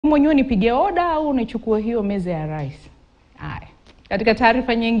Mwenyewe nipige oda au nichukue hiyo meza ya rais? Haya. Katika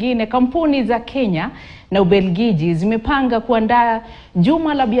taarifa nyingine, kampuni za Kenya na Ubelgiji zimepanga kuandaa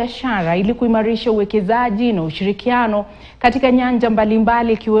juma la biashara ili kuimarisha uwekezaji na ushirikiano katika nyanja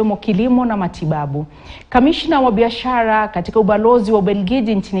mbalimbali ikiwemo kilimo na matibabu. Kamishna wa biashara katika ubalozi wa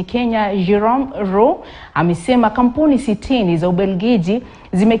Ubelgiji nchini Kenya, Jerome Ro, amesema kampuni 60 za Ubelgiji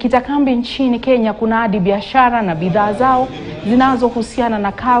zimekita kambi nchini Kenya kunadi biashara na bidhaa zao zinazohusiana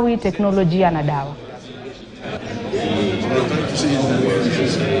na kawi, teknolojia na dawa.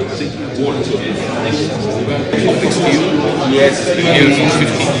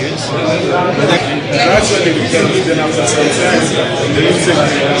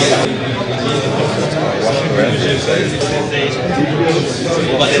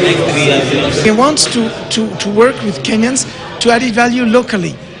 He wants to work with Kenyans to add value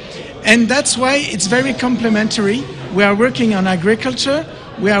locally, and that's why it's very complementary. We are working on agriculture,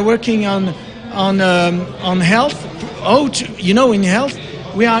 we are working on health. In health,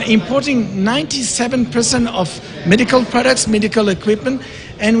 we are importing 97% of medical products, medical equipment,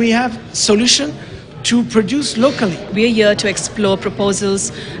 and we have solution to produce locally. We are here to explore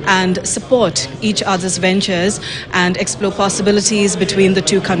proposals and support each other's ventures and explore possibilities between the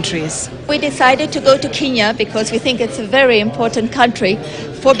two countries. We decided to go to Kenya because we think it's a very important country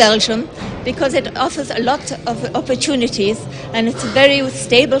for Belgium, because it offers a lot of opportunities and it's a very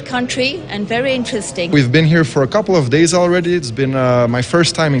stable country and very interesting. We've been here for a couple of days already. It's been my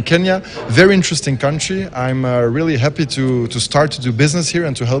first time in Kenya. Very interesting country. I'm really happy to start to do business here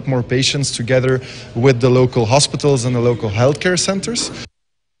and to help more patients together with the local hospitals and the local healthcare centers.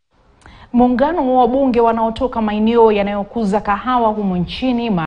 Muungano wa wabunge wanaotoka maeneo yanayokuza kahawa humu nchini